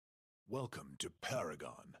Welcome to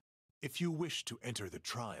Paragon. If you wish to enter the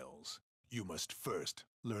trials, you must first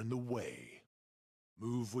learn the way.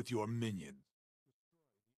 Move with your minions,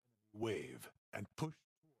 wave, and push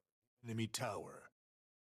toward the enemy tower.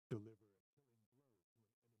 Deliver a killing blow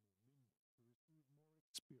to an enemy minion to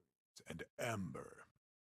receive more experience and amber. When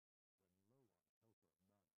low on health or mana,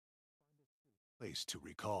 find a safe place to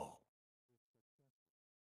recall.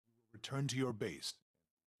 You will return to your base.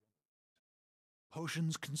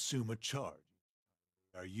 Potions consume a charge each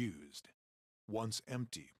time they are used. Once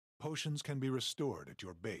empty, potions can be restored at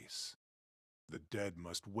your base. The dead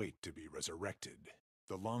must wait to be resurrected.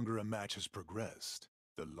 The longer a match has progressed,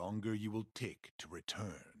 the longer you will take to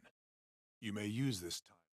return. You may use this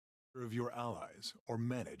time to serve your allies or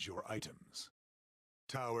manage your items.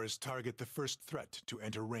 Towers target the first threat to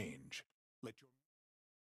enter range.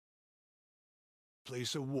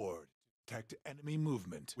 Place a ward to detect enemy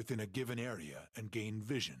movement within a given area and gain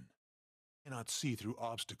vision. You cannot see through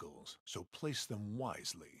obstacles, so place them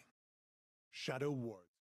wisely. Shadow wards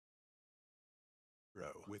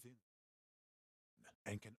grow within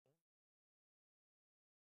and can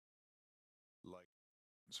like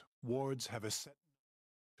wards have a set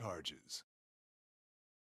charges.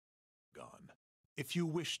 Gone. If you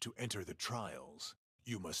wish to enter the trials,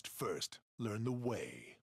 you must first learn the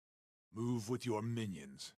way. Move with your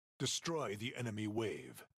minions, destroy the enemy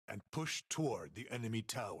wave, and push toward the enemy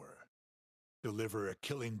tower. Deliver a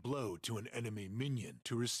killing blow to an enemy minion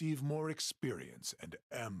to receive more experience and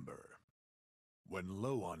amber. When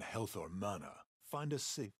low on health or mana, find a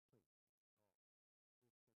safe place.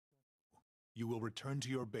 You will return to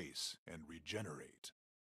your base and regenerate.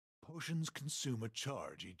 Potions consume a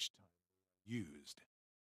charge each time they are used.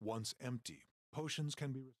 Once empty, potions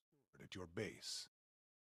can be restored at your base.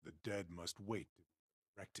 The dead must wait to be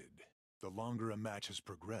resurrected. The longer a match has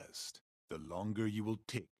progressed, the longer you will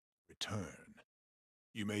take to return.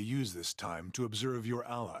 You may use this time to observe your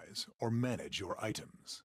allies or manage your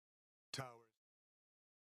items. Towers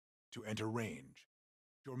to enter range.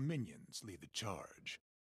 Your minions lead the charge.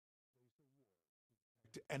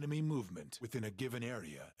 Detect enemy movement within a given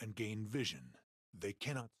area and gain vision. They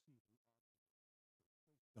cannot see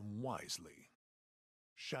them wisely.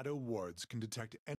 Shadow wards can detect